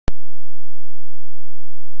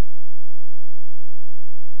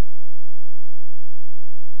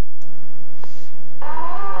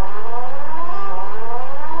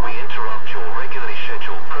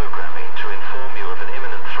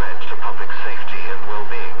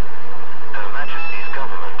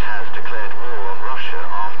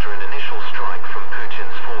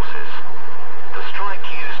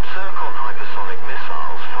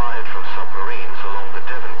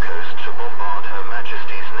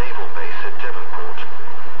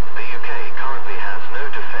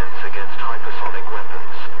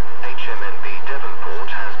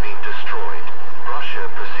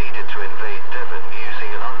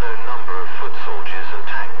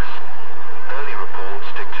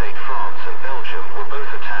State France and Belgium were both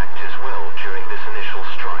attacked as well during this initial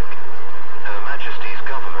strike. Her Majesty's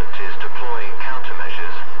government is deploying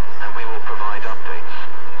countermeasures, and we will provide updates.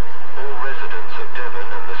 All residents of Devon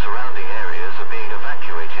and the surrounding areas are being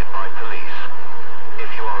evacuated by police. If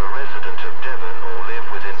you are a resident of Devon or live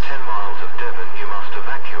within 10 miles of Devon, you must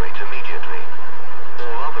evacuate immediately.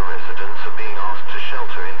 All other residents are being asked to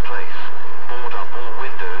shelter in place, board up all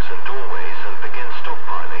windows and doorways and begin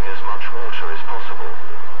stockpiling as much water as possible.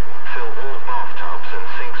 Fill all bathtubs and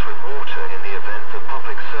sinks with water in the event that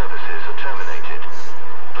public services are terminated.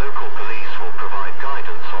 Local police will provide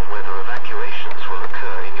guidance on whether evacuations will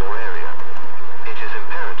occur in your area. It is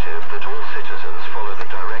imperative that all citizens